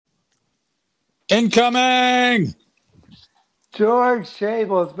Incoming! George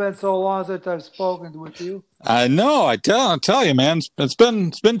Chapel, it's been so long since I've spoken with you. I know. I tell you, man. It's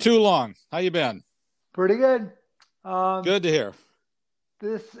been too long. How you been? Pretty good. Um, Good to hear.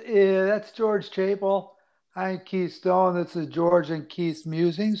 that's George Chapel. I'm Keith Stone. This is George and Keith's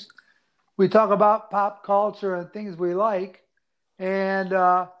Musings. We talk about pop culture and things we like. And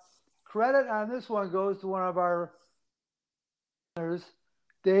credit on this one goes to one of our listeners,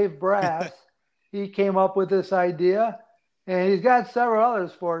 Dave Brass. He came up with this idea, and he's got several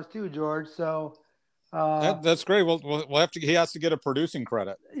others for us too, George. So, uh, That's great. We'll have to. He has to get a producing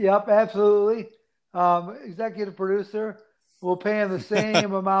credit. yep, absolutely. Executive producer, we'll pay him the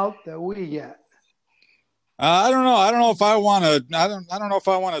same amount that we get. I don't know. I don't know if I want to. I don't know if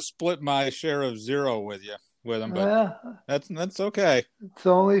I want to split my share of zero with him, but that's okay. It's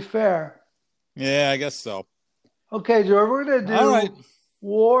only fair. Yeah, I guess so. Okay, George, we're going to All right. do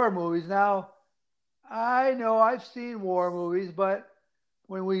war movies. Now, I know I've seen war movies, but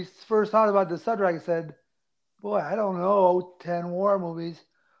when we first thought about the subject, I said, boy, I don't know 10 war movies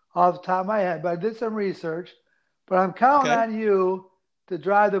off the top of my head. But I did some research, but I'm counting Okay. on you to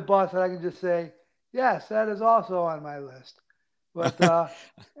drive the bus, and I can just say, yes, that is also on my list. But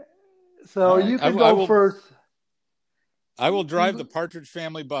so All right. you I, can will- I go will. first. I will drive the You Partridge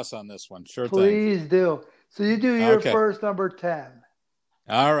Family bus on this one. Sure thing. please do. So you do your Okay. first number 10.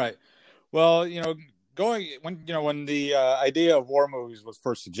 All right. Well, going when the idea of war movies was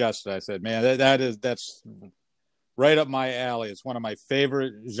first suggested, I said, "Man, that's right up my alley. It's one of my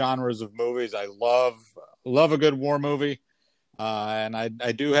favorite genres of movies. I love a good war movie, and I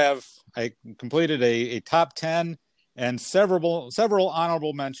completed a top 10 and several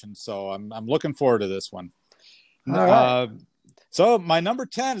honorable mentions. So I'm looking forward to this one. All right. So my number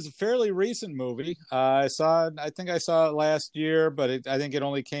 10 is a fairly recent movie. I think I saw it last year, but I think it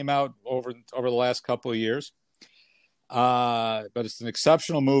only came out over the last couple of years. But it's an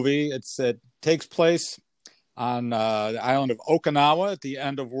exceptional movie. It takes place on the island of Okinawa at the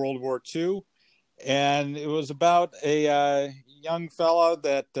end of World War II, and it was about a young fellow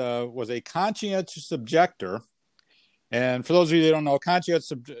that was a conscientious objector. And for those of you that don't know,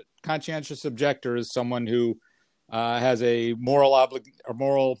 conscientious objector is someone who has a moral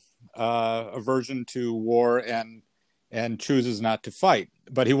aversion to war and chooses not to fight.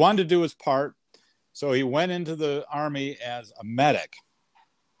 But he wanted to do his part, so he went into the army as a medic,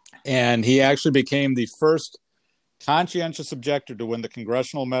 and he actually became the first conscientious objector to win the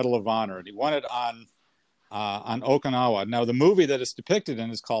Congressional Medal of Honor, and he won it on Okinawa. Now, the movie that it's depicted in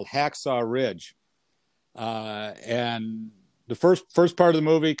is called Hacksaw Ridge, and the first part of the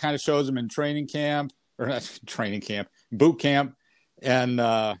movie kind of shows him in training camp, or not training camp, boot camp, and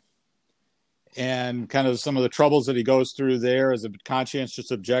kind of some of the troubles that he goes through there as a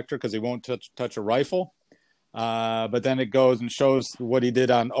conscientious objector because he won't touch a rifle. But then it goes and shows what he did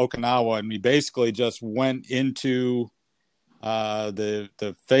on Okinawa, and he basically just went into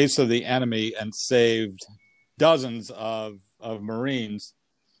the face of the enemy and saved dozens of Marines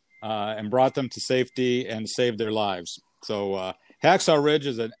and brought them to safety and saved their lives. So Hacksaw Ridge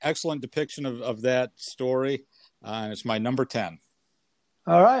is an excellent depiction of that story, and it's my number 10.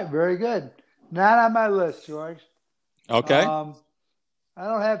 All right. Very good. Not on my list, George. Okay. Um, I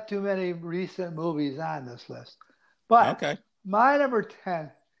don't have too many recent movies on this list. But Okay. my number 10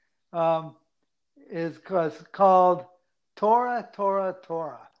 um, called Tora, Tora,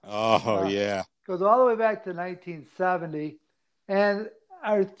 Tora. Oh, Uh, yeah. Goes all the way back to 1970. And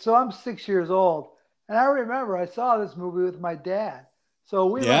so I'm 6 years old. And I remember I saw this movie with my dad. So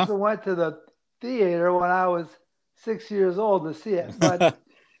we must Yeah. have went to the theater when I was 6 years old to see it.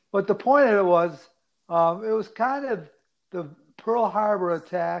 But the point of it was kind of the Pearl Harbor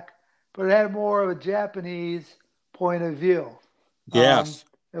attack, but it had more of a Japanese point of view. Um, Yes.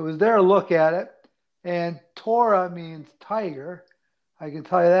 it was their look at it, and Tora means tiger. I can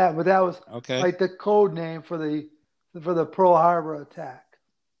tell you that, but that was Okay. like the code name for the Pearl Harbor attack.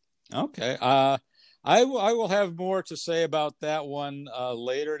 Okay. I will have more to say about that one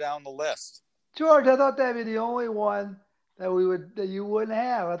later down the list. George, I thought that'd be the only one that you wouldn't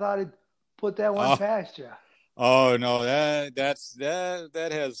have. I thought I'd put that one Oh, past you. oh no, that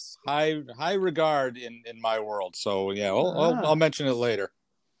has high regard in my world. So yeah, I'll Ah, mention it later.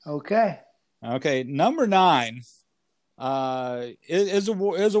 okay. Okay, number 9 is a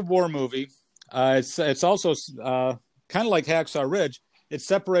war movie. It's also kind of like Hacksaw Ridge. It's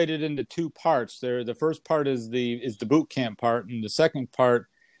separated into two parts. The first part is the boot camp part, and the second part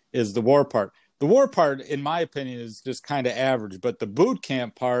is the war part. The war part, in my opinion, is just kind of average, but the boot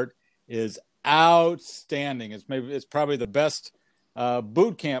camp part is outstanding. It's probably the best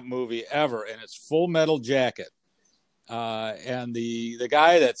boot camp movie ever, and it's Full Metal Jacket. And the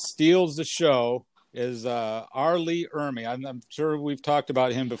guy that steals the show is R. Lee Ermey. I'm sure we've talked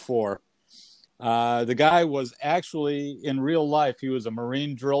about him before. The guy was actually, in real life, he was a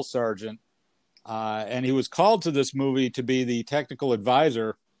Marine drill sergeant, and he was called to this movie to be the technical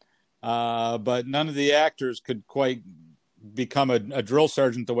advisor, but none of the actors could quite become a drill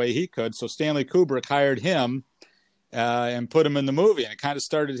sergeant the way he could. So Stanley Kubrick hired him and put him in the movie, and it kind of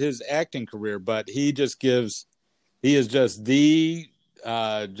started his acting career. But he is just the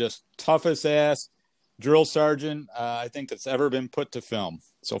just toughest ass drill sergeant I think that's ever been put to film.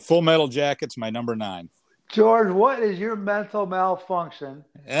 So Full Metal Jacket's my number 9. George, what is your mental malfunction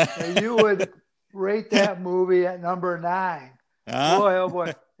that you would rate that movie at number 9? Boy, oh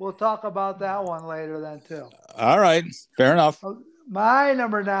boy. We'll talk about that one later then too. All right. Fair enough. My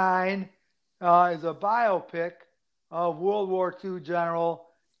number 9 is a biopic of World War II General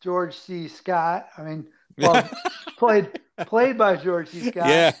George C. Scott. I mean, well, played by George C. Scott.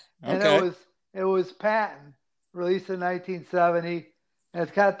 Yeah. Okay. And it was Patton, released in 1970. And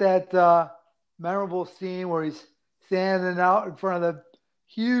it's got that memorable scene where he's standing out in front of the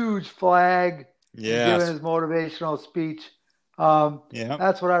huge flag, giving his motivational speech.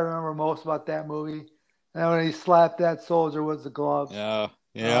 That's what I remember most about that movie. And when he slapped that soldier with the gloves.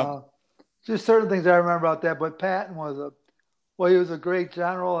 Just certain things I remember about that. But Patton he was a great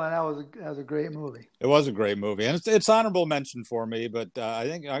general, and that was a great movie. It was a great movie, and it's honorable mention for me. But I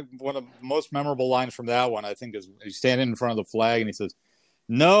think one of the most memorable lines from that one, I think, is he's standing in front of the flag and he says,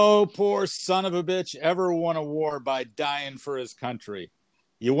 "No poor son of a bitch ever won a war by dying for his country.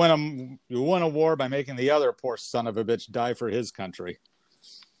 You win a war by making the other poor son of a bitch die for his country."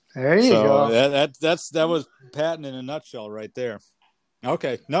 There you go. That was Patton in a nutshell right there.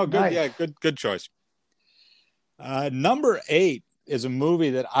 Okay, no, good, nice. Yeah, good choice. Number 8 is a movie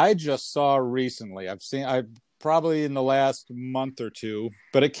that I just saw recently. I probably in the last month or two,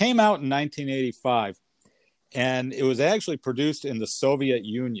 but it came out in 1985, and it was actually produced in the Soviet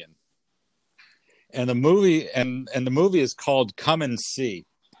Union. And the movie is called Come and See.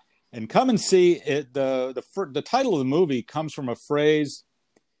 And Come and See, the title of the movie comes from a phrase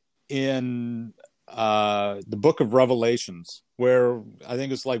in the Book of Revelations, where I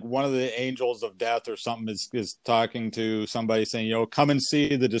think it's like one of the angels of death or something is talking to somebody saying, come and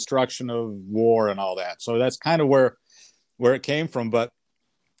see the destruction of war and all that. So that's kind of where it came from. But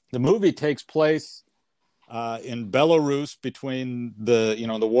the movie takes place in Belarus between the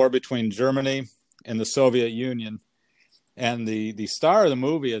war between Germany and the Soviet Union. And the star of the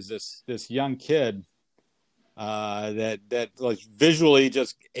movie is this young kid that like visually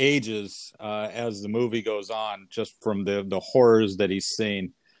just ages as the movie goes on, just from the horrors that he's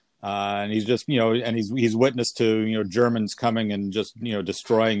seen, and he's just and he's witness to Germans coming and just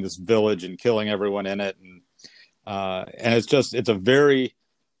destroying this village and killing everyone in it, and it's a very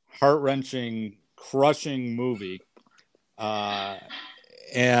heart-wrenching, crushing movie,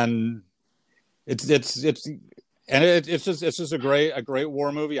 and it's just a great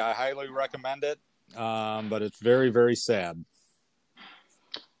war movie. I highly recommend it. But it's very, very sad.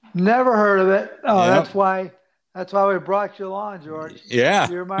 Never heard of it. Oh, yep. That's why we brought you along, George. Yeah.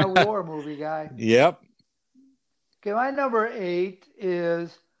 You're my war movie guy. Yep. Okay, my number 8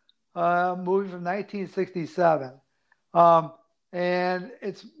 is a movie from 1967. And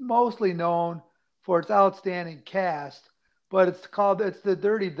it's mostly known for its outstanding cast, but it's The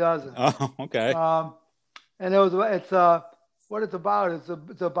Dirty Dozen. Oh, okay. And what it's about is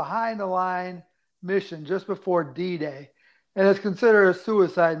it's a behind the line mission just before D-Day, and it's considered a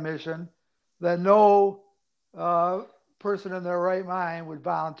suicide mission that no person in their right mind would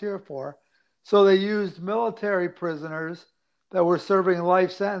volunteer for. So they used military prisoners that were serving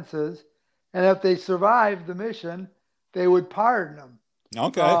life sentences, and if they survived the mission, they would pardon them.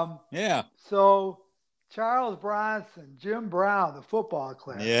 Okay. Yeah. So Charles Bronson, Jim Brown, the football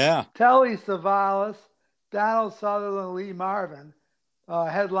player, yeah, Telly Savalas, Donald Sutherland, Lee Marvin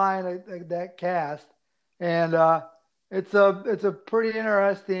headline that cast, and it's a pretty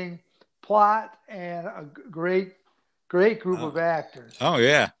interesting plot and a great group of actors. Oh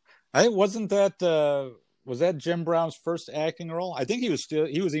yeah, was that Jim Brown's first acting role? I think he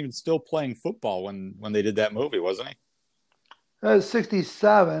was even still playing football when they did that movie, wasn't he? That was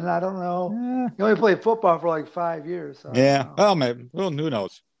 1967. I don't know. He only played football for like 5 years. So yeah. Well, maybe. Well, who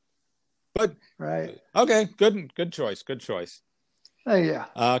knows? But right. Okay. Good choice. Good choice. Yeah.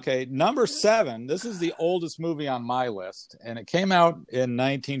 Okay. Number 7. This is the oldest movie on my list, and it came out in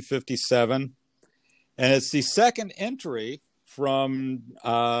 1957, and it's the second entry from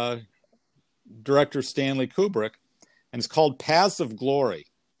director Stanley Kubrick. and it's called Paths of Glory.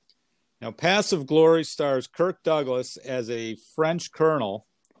 Now, Paths of Glory stars Kirk Douglas as a French colonel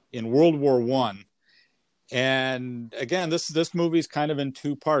in World War One. And again, this movie is kind of in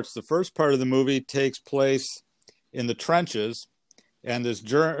two parts. The first part of the movie takes place in the trenches, and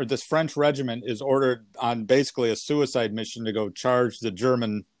this French regiment is ordered on basically a suicide mission to go charge the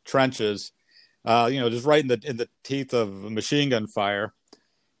German trenches, just right in the teeth of machine gun fire.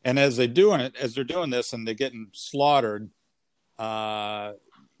 And as they're doing this, and they're getting slaughtered, some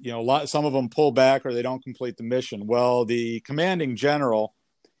of them pull back or they don't complete the mission. Well, the commanding general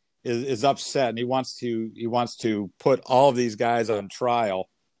is upset, and he wants to put all of these guys on trial.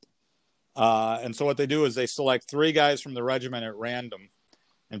 And so what they do is they select 3 guys from the regiment at random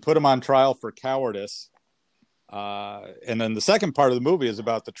and put them on trial for cowardice. And then the second part of the movie is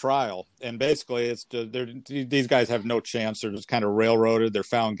about the trial. And basically these guys have no chance. They're just kind of railroaded. They're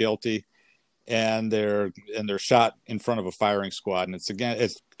found guilty, and they're shot in front of a firing squad. And it's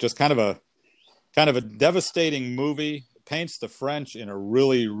just kind of a devastating movie. It paints the French in a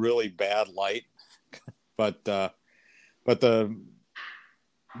really, really bad light. But the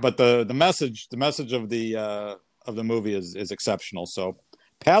message of the movie is exceptional. So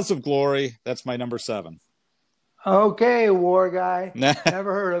Paths of Glory, that's my number 7. Okay, war guy.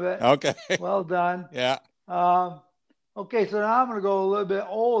 Never heard of it. Okay. Well done. Yeah. Okay, so now I'm going to go a little bit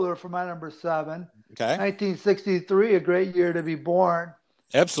older for my number 7. Okay. 1963, a great year to be born.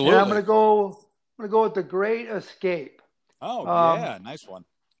 Absolutely. And I'm going to go with The Great Escape. Oh, yeah, nice one.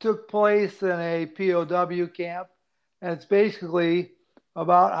 Took place in a POW camp, and it's basically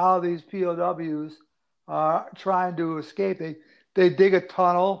about how these POWs are trying to escape. They dig a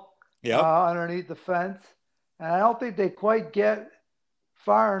tunnel underneath the fence, and I don't think they quite get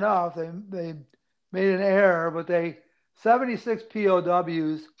far enough. They made an error, but 76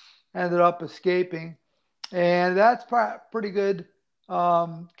 POWs ended up escaping, and that's pretty good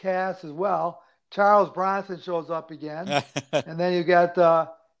cast as well. Charles Bronson shows up again, and then you got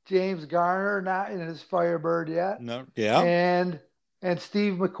James Garner, not in his Firebird yet. No, yeah, and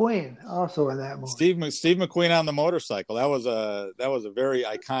Steve McQueen also in that movie. Steve McQueen on the motorcycle. That was a very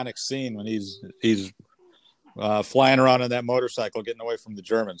iconic scene when he's flying around on that motorcycle, getting away from the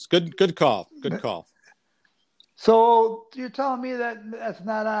Germans. Good call. Good call. So you're telling me that's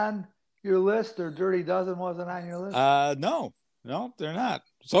not on your list, or Dirty Dozen wasn't on your list? No, they're not.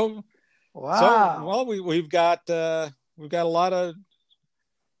 So wow. So, well, we've got a lot of.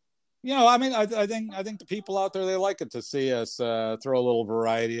 I think the people out there, they like it to see us throw a little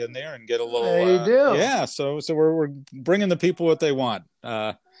variety in there and get a little. They do. Yeah, so we're bringing the people what they want.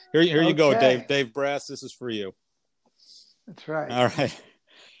 Here you go, Dave Brass. This is for you. That's right. All right.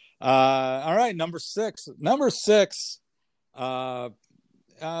 All right. Number 6.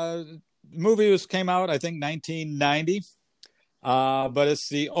 Movie came out, I think, 1990. But it's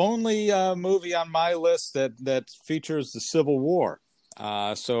the only movie on my list that features the Civil War.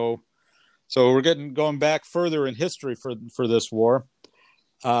 So we're going back further in history for this war.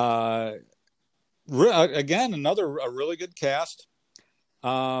 Again, a really good cast.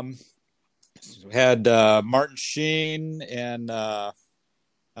 Had Martin Sheen and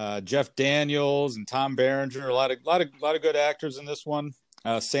Jeff Daniels and Tom Berenger. A lot of good actors in this one.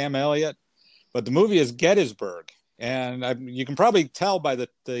 Sam Elliott. But the movie is Gettysburg. And you can probably tell by the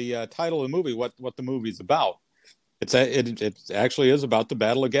title of the movie what the movie's about. It actually is about the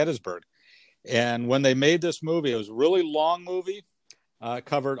Battle of Gettysburg. And when they made this movie, it was a really long movie.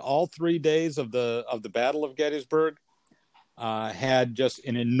 Covered all 3 days of the Battle of Gettysburg. Had just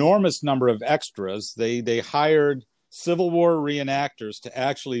an enormous number of extras. They hired Civil War reenactors to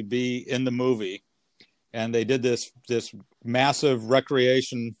actually be in the movie, and they did this massive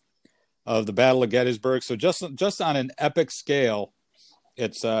recreation of the Battle of Gettysburg. So just on an epic scale,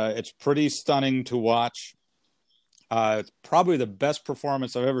 it's pretty stunning to watch. It's probably the best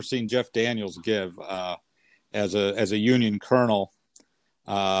performance I've ever seen Jeff Daniels give as a Union colonel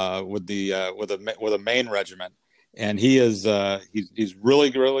with a Maine regiment, and he's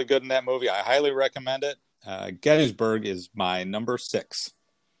really, really good in that movie. I highly recommend it. Gettysburg is my number 6.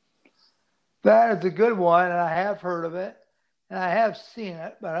 That is a good one, and I have heard of it. And I have seen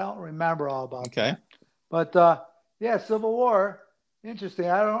it, but I don't remember all about it. Okay. But, Civil War, interesting.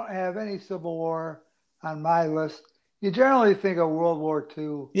 I don't have any Civil War on my list. You generally think of World War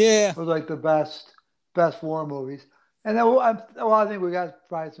II was like the best war movies. And then, I think we got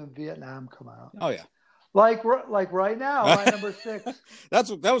probably some Vietnam coming out. Oh, yeah. Like right now, my number 6. That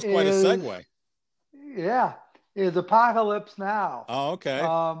was quite a segue. Yeah. Is Apocalypse Now. Oh, okay.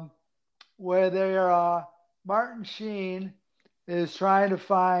 Where Martin Sheen is trying to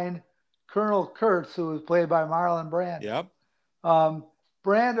find Colonel Kurtz, who was played by Marlon Brando. Yep.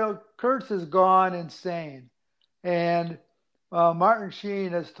 Kurtz has gone insane, and Martin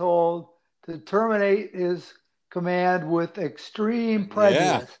Sheen is told to terminate his command with extreme Yeah.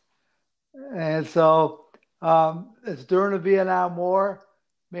 prejudice. And so it's during the Vietnam War,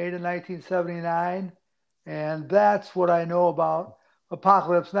 made in 1979, and that's what I know about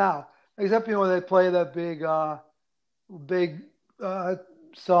Apocalypse Now. Except when they play that big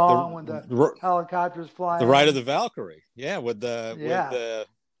song when the helicopter's flying. The Ride of the Valkyrie, yeah, with the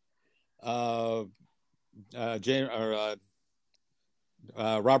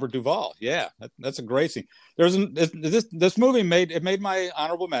Robert Duvall, yeah, that's a great scene. This movie made my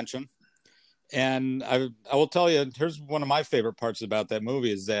honorable mention, and I will tell you, here's one of my favorite parts about that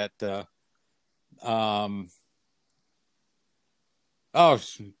movie is that the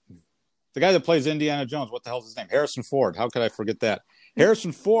guy that plays Indiana Jones, what the hell's his name? Harrison Ford. How could I forget that?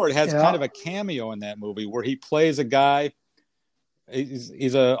 Harrison Ford has kind of a cameo in that movie where he plays a guy.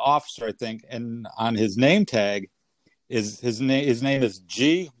 He's an officer, I think, and on his name tag his name is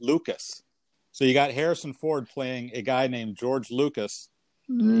G. Lucas. So you got Harrison Ford playing a guy named George Lucas.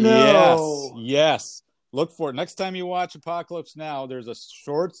 No. Yes. Look for it. Next time you watch Apocalypse Now, there's a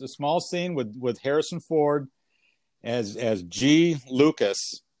small scene with Harrison Ford as G.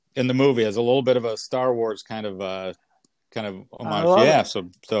 Lucas in the movie, as a little bit of a Star Wars kind of homage. Yeah. So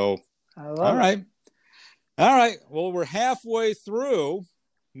all right. All right. Well, we're halfway through,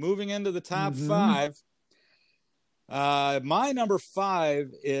 moving into the top five. My number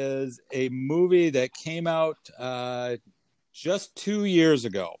 5 is a movie that came out just 2 years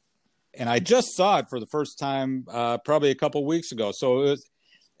ago, and I just saw it for the first time probably a couple weeks ago. So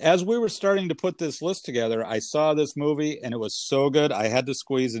as we were starting to put this list together, I saw this movie, and it was so good I had to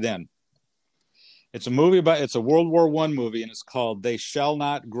squeeze it in. It's a World War I movie, and it's called They Shall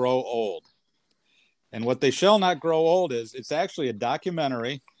Not Grow Old. And what They Shall Not Grow Old is, it's actually a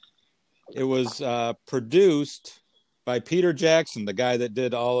documentary. It was produced by Peter Jackson, the guy that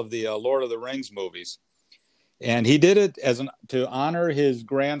did all of the Lord of the Rings movies. And he did it to honor his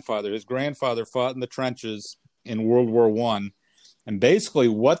grandfather. His grandfather fought in the trenches in World War I. And basically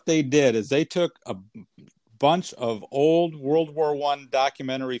what they did is they took a bunch of old World War I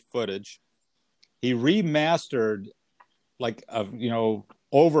documentary footage. He remastered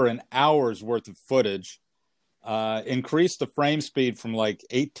over an hour's worth of footage, increased the frame speed from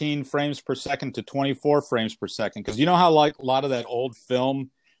 18 frames per second to 24 frames per second. Because you know how a lot of that old film,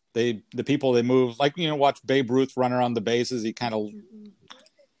 the people they move, watch Babe Ruth run around the bases.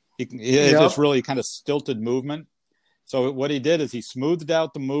 It's really kind of stilted movement. So what he did is he smoothed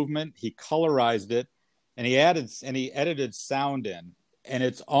out the movement, he colorized it, and he edited sound in, and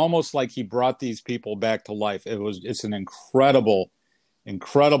it's almost like he brought these people back to life. It's an incredible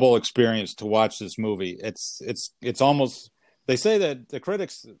experience to watch this movie. It's almost, they say that the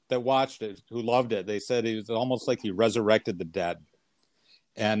critics that watched it, who loved it, they said it was almost like he resurrected the dead.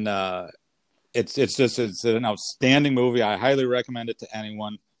 And it's an outstanding movie. I highly recommend it to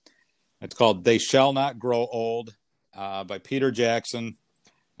anyone. It's called They Shall Not Grow Old, by Peter Jackson,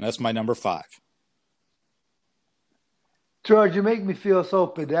 and that's my number 5. George, you make me feel so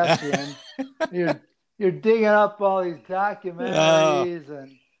pedestrian. You're digging up all these documentaries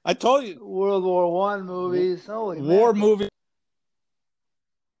and I told you World War I movies. Holy war movies.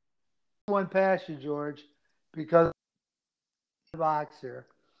 One past you, George, because of the box here.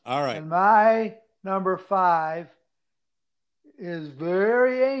 All right. And my number 5 is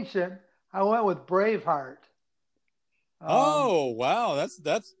very ancient. I went with Braveheart. Oh wow,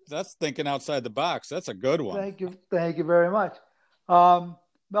 that's thinking outside the box. That's a good one. Thank you very much.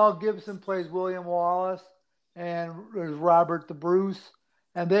 Mel Gibson plays William Wallace, and there's Robert the Bruce,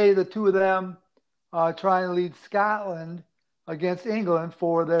 and the two of them, try and lead Scotland against England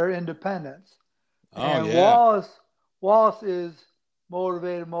for their independence. Oh, and yeah. Wallace is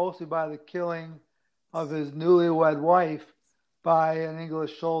motivated mostly by the killing of his newlywed wife by an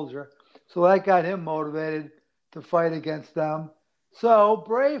English soldier, so that got him motivated to fight against them. So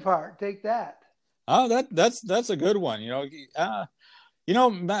Braveheart, take that. Oh, that's a good one.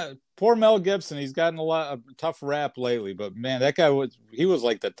 Poor Mel Gibson. He's gotten a tough rap lately, but man, that guy was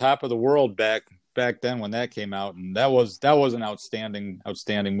like the top of the world back then when that came out, and that was an outstanding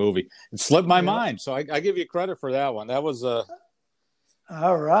movie. It slipped my mind, so I give you credit for that one. That was all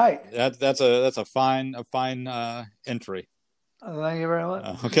right. That's a fine entry. Thank you very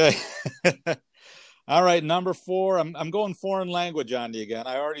much. Okay. All right, number 4. I'm going foreign language on you again.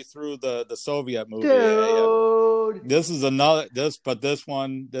 I already threw the Soviet movie. Dude, This is another this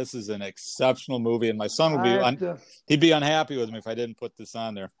is an exceptional movie, and my son would I have to he'd be unhappy with me if I didn't put this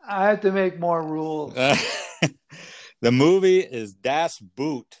on there. I have to make more rules. The movie is Das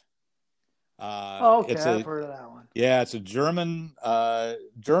Boot. Okay, I've heard of that one. Yeah, it's a German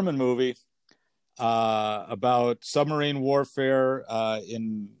movie about submarine warfare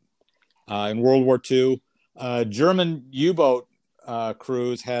in World War II. German U-boat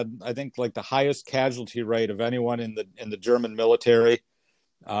crews had, I think, like the highest casualty rate of anyone in the German military.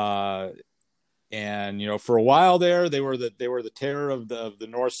 And for a while there, they were the terror of the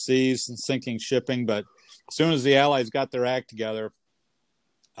North Seas and sinking shipping. But as soon as the Allies got their act together,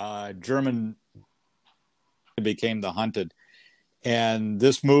 German became the hunted. And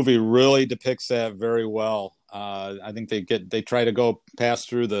this movie really depicts that very well. I think they try to go pass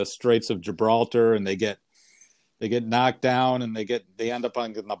through the Straits of Gibraltar, and they get knocked down, and they end up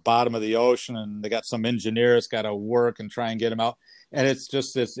on the bottom of the ocean, and they got some engineers got to work and try and get them out. And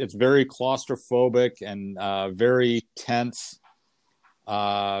it's very claustrophobic and very tense,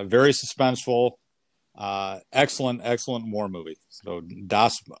 very suspenseful. Excellent war movie. So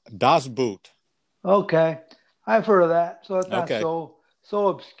Das Boot. Okay, I've heard of that. So it's not so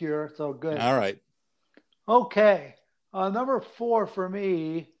obscure. So good. All right. Okay, number 4 for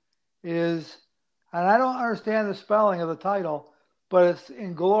me is, and I don't understand the spelling of the title, but it's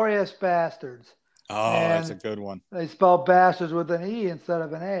Inglourious Basterds. Oh, and that's a good one. They spell bastards with an E instead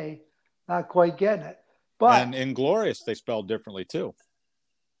of an A. Not quite getting it. But and Inglorious they spell differently too.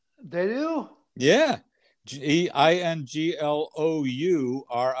 They do? Yeah. Inglorious.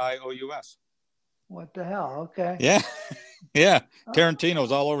 What the hell? Okay. Yeah. Yeah.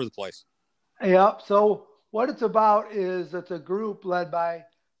 Tarantino's all over the place. Yep. So what it's about is it's a group led by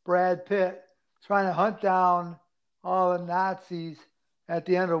Brad Pitt trying to hunt down all the Nazis at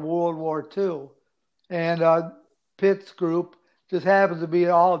the end of World War II. And Pitt's group just happens to be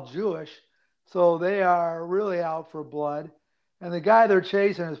all Jewish, so they are really out for blood. And the guy they're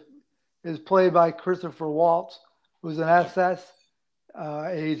chasing is played by Christopher Waltz, who's an SS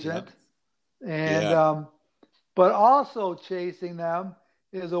agent. Yep. And but also chasing them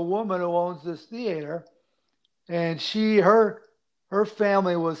is a woman who owns this theater, and her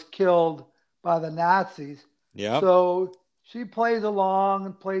family was killed by the Nazis. Yeah. So she plays along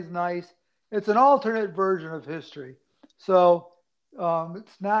and plays nice. It's an alternate version of history, so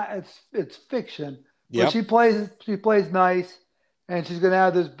it's fiction. Yep. But she plays nice, and she's going to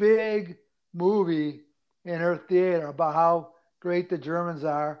have this big movie in her theater about how great the Germans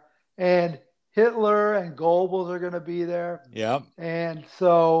are, and Hitler and Goebbels are going to be there. Yep. And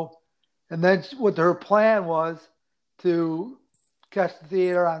then what her plan was to catch the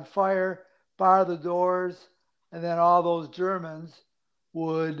theater on fire, bar the doors, and then all those Germans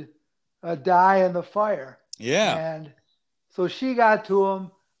would die in the fire. Yeah. And so she got to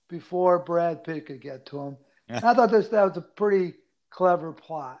him before Brad Pitt could get to him. Yeah. I thought that was a pretty clever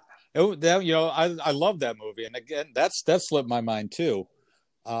plot. I love that movie, and again, that slipped my mind too.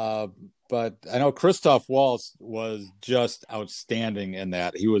 But I know Christoph Waltz was just outstanding in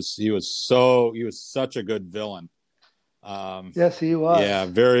that. He was such a good villain. Yes, he was. Yeah,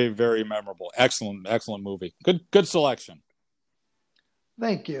 very, very memorable. Excellent movie. Good selection.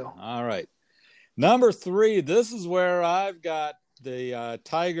 Thank you. All right. Number 3, this is where I've got the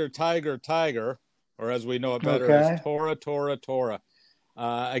Tiger, or as we know it better as Tora.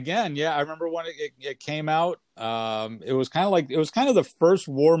 Again, yeah, I remember when it came out. It was kind of the first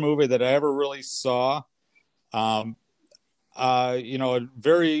war movie that I ever really saw. A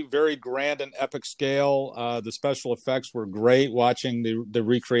very, very grand and epic scale. The special effects were great. Watching the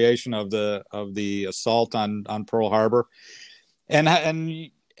recreation of the assault on Pearl Harbor, and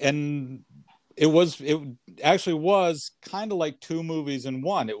it actually was kind of like two movies in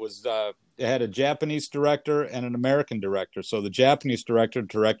one. It had a Japanese director and an American director. So the Japanese director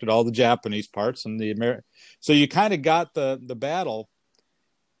directed all the Japanese parts, and so you kind of got the battle.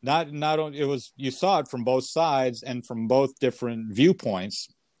 Not only you saw it from both sides and from both different viewpoints,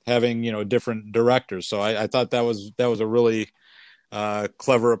 having different directors. So I thought that was a really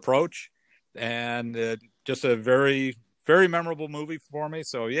clever approach, and just a very, very memorable movie for me.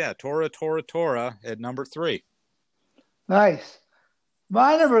 So yeah, Tora at number 3. Nice.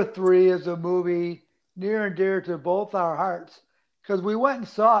 My number 3 is a movie near and dear to both our hearts because we went and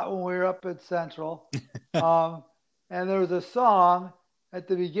saw it when we were up at Central, and there was a song at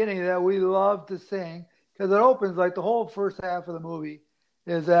the beginning that we love to sing because it opens like the whole first half of the movie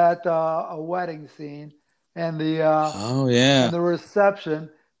is at a wedding scene, and the and the reception.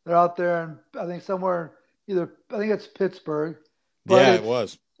 They're out there, and I think somewhere I think it's Pittsburgh, but Yeah, it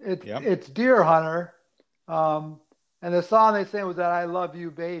was. Yep. it's Deer Hunter, um, and the song they sang was that "I Love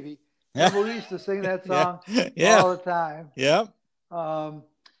You, Baby." Yeah. And we used to sing that Yeah. song Yeah. all the time. Yep. Um,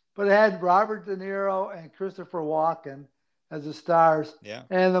 but it had Robert De Niro and Christopher Walken as the stars, Yeah.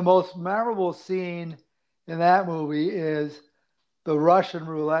 and the most memorable scene in that movie is the Russian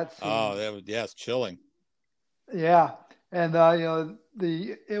roulette Oh, scene. it's chilling. Yeah, and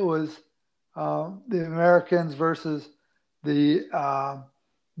the it was the Americans versus the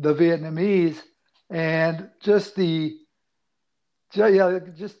Vietnamese, and just the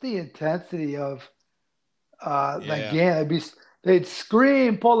intensity of the Yeah. game. They'd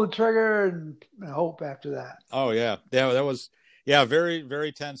scream, pull the trigger, and hope after that. Oh yeah. Yeah, that was yeah, very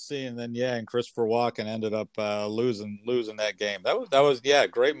very tense scene. And then yeah, and Christopher Walken ended up losing that game. That was yeah,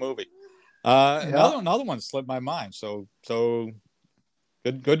 great movie. Yeah, Another one slipped my mind. So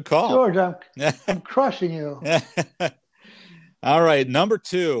good call. George, I'm crushing you. All right, number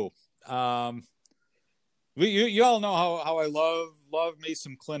two. Um, you all know how I love me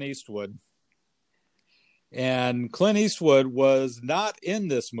some Clint Eastwood, and Clint Eastwood was not in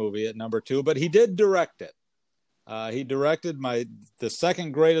this movie at number two, but he did direct it. He directed the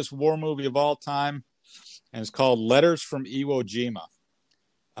second greatest war movie of all time, and it's called Letters from Iwo Jima.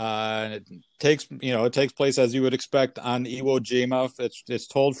 And it takes place as you would expect on Iwo Jima. It's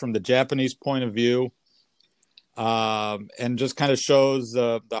told from the Japanese point of view, and just kind of shows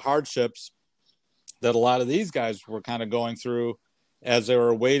the hardships that a lot of these guys were kind of going through as they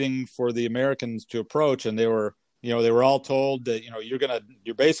were waiting for the Americans to approach. And they were all told that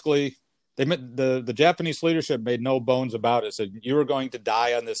you're basically the Japanese leadership made no bones about it. Said you were going to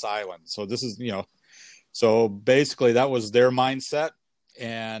die on this island. So this is so basically that was their mindset.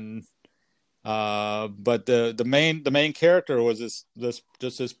 And but the main character was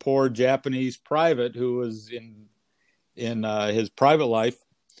this poor Japanese private who was in his private life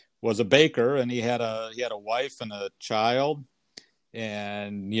was a baker, and he had a wife and a child,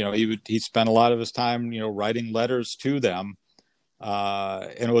 and he spent a lot of his time writing letters to them,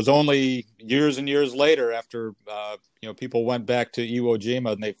 and it was only years and years later after people went back to Iwo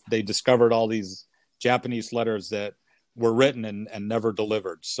Jima and they discovered all these Japanese letters that were written and never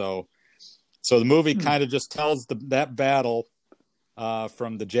delivered. So the movie Hmm. kind of just tells that battle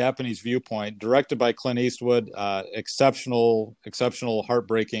from the Japanese viewpoint, directed by Clint Eastwood. Exceptional,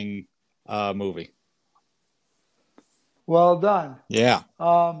 heartbreaking movie. Well done. Yeah.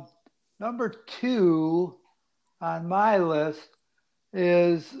 Um, Number two on my list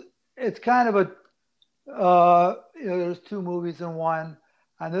is it's kind of there's two movies in one.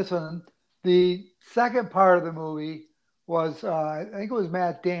 On this one, the second part of the movie was I think it was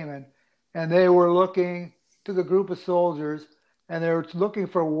Matt Damon, and they were looking took a group of soldiers, and they were looking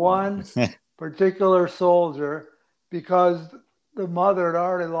for one particular soldier because the mother had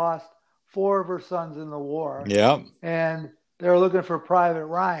already lost four of her sons in the war, Yeah. and they were looking for Private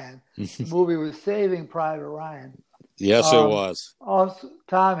Ryan. The movie was Saving Private Ryan. Yes, it was. Also,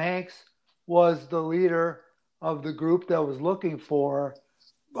 Tom Hanks was the leader of the group that was looking for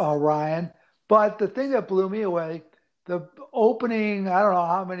Ryan. But the thing that blew me away, the opening, I don't know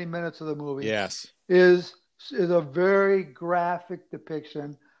how many minutes of the movie, Yes. is a very graphic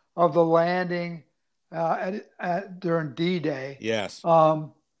depiction of the landing during D-Day. Yes.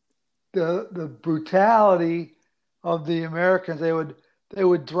 The brutality of the Americans, they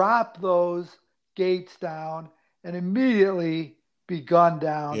would drop those gates down and immediately be gunned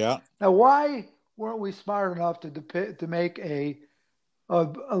down. Yeah. Now, why weren't we smart enough to make a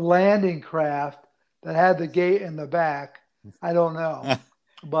landing craft that had the gate in the back? I don't know,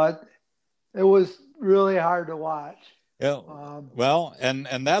 but it was really hard to watch. Yeah. Well, and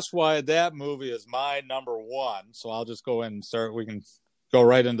that's why that movie is my number one. So I'll just go in and start. We can go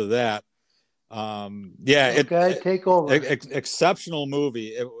right into that. Yeah. Okay, take over. Exceptional movie.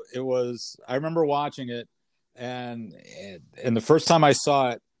 It was. I remember watching it, and the first time I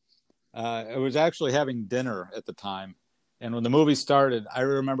saw it, I was actually having dinner at the time. And when the movie started, I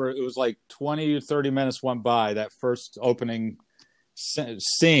remember it was like 20 to 30 minutes went by, that first opening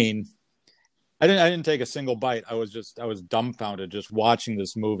scene. I didn't take a single bite. I was dumbfounded just watching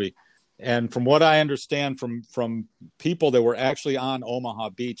this movie. And from what I understand from people that were actually on Omaha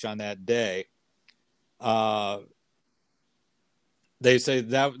Beach on that day, they say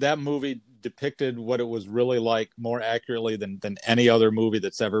that movie depicted what it was really like more accurately than any other movie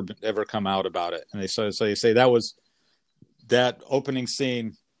that's ever come out about it. And they say that opening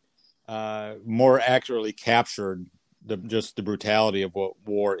scene more accurately captured the brutality of what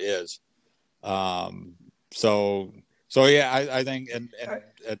war is. So So yeah, I think and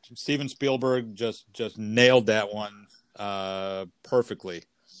Steven Spielberg just nailed that one perfectly.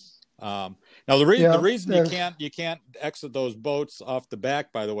 Now the Yeah, reason you can't exit those boats off the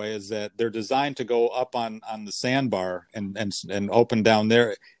back, by the way, is that they're designed to go up on the sandbar and open down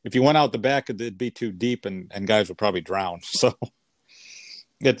there. If you went out the back, it'd be too deep and guys would probably drown. So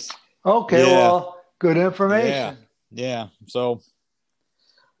it's okay. yeah, Well, good yeah, information. yeah. So,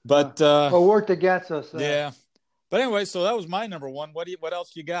 Uh, but or worked against us there. yeah. But anyway, so that was my number one. What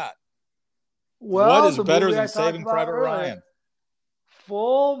else you got? What Well, is the better movie than I talked Saving about Private earlier, Ryan?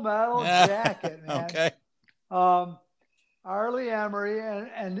 Full Metal Yeah. Jacket, man. Okay. Um, Arlie Emery,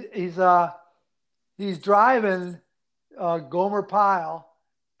 and he's driving Gomer Pyle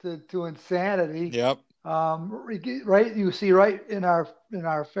to insanity. Yep. Right, you see right in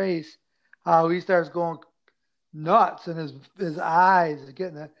our face how he starts going nuts, and his eyes is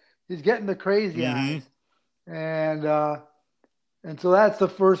he's getting the crazy Mm-hmm. eyes, and so that's the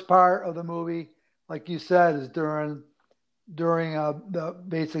first part of the movie, like you said, is during the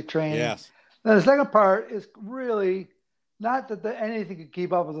basic training. Yes. Then the second part is really not that anything could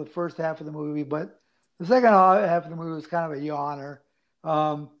keep up with the first half of the movie, but the second half of the movie was kind of a yawner.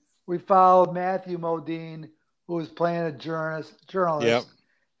 Um, we followed Matthew Modine, who was playing a Yep. journalist,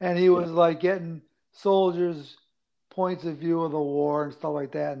 and he was like getting soldiers' points of view of the war and stuff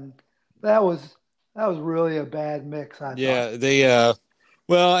like that, and that was really a bad mix, I thought. Yeah. They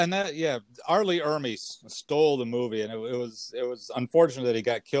well, and that yeah, Arlie Ermy stole the movie, and it was unfortunate that he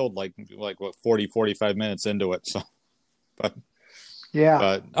got killed like what 45 minutes into it. So, but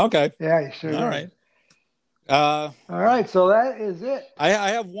Yeah, okay, yeah, he sure all did. right. Uh, All right, so that is it. I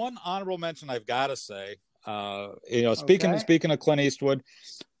have one honorable mention I've got to say. Okay. Speaking of Clint Eastwood,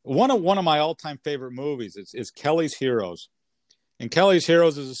 one of my all time favorite movies is Kelly's Heroes. And Kelly's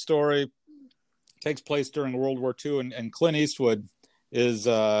Heroes is a story takes place during World War II, and Clint Eastwood is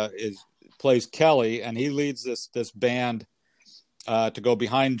plays Kelly, and he leads this band to go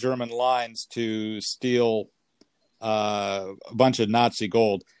behind German lines to steal a bunch of Nazi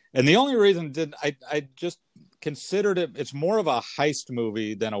gold. And the only reason I just considered it's more of a heist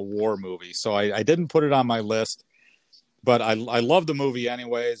movie than a war movie, so I didn't put it on my list. But I love the movie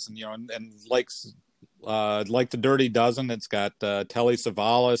anyways, and and like the Dirty Dozen, it's got Telly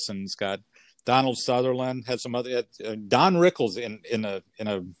Savalas, and it's got Donald Sutherland, has some other Don Rickles in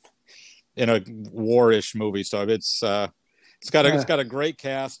a war-ish movie. So it's got a great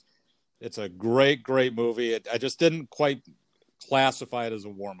cast. It's a great movie. I just didn't quite classify it as a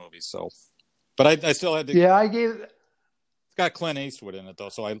war movie. So, but I still had to. Yeah, It's got Clint Eastwood in it though,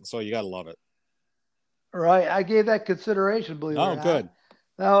 so you got to love it. right. I gave that consideration. Believe it or Oh, not. good.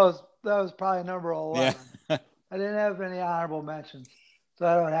 That was probably number 11. Yeah. I didn't have any honorable mentions, so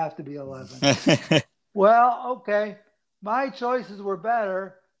I don't have to be 11. Well, okay. My choices were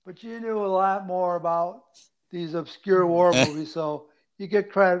better, but you knew a lot more about these obscure war movies, so you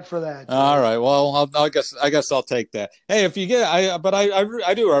get credit for that, George. All right. Well, I guess I'll take that. Hey, if you get,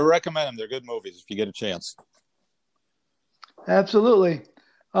 I recommend them. They're good movies if you get a chance. Absolutely.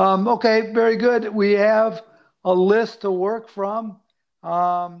 Okay, very good. We have a list to work from,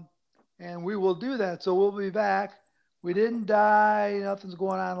 and we will do that. So we'll be back. We didn't die. Nothing's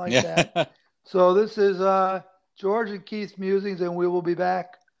going on like that. So this is George and Keith's musings, and we will be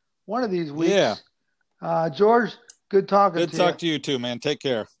back one of these weeks. Yeah. George, good talking to you. Good talk to you too, man. Take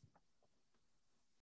care.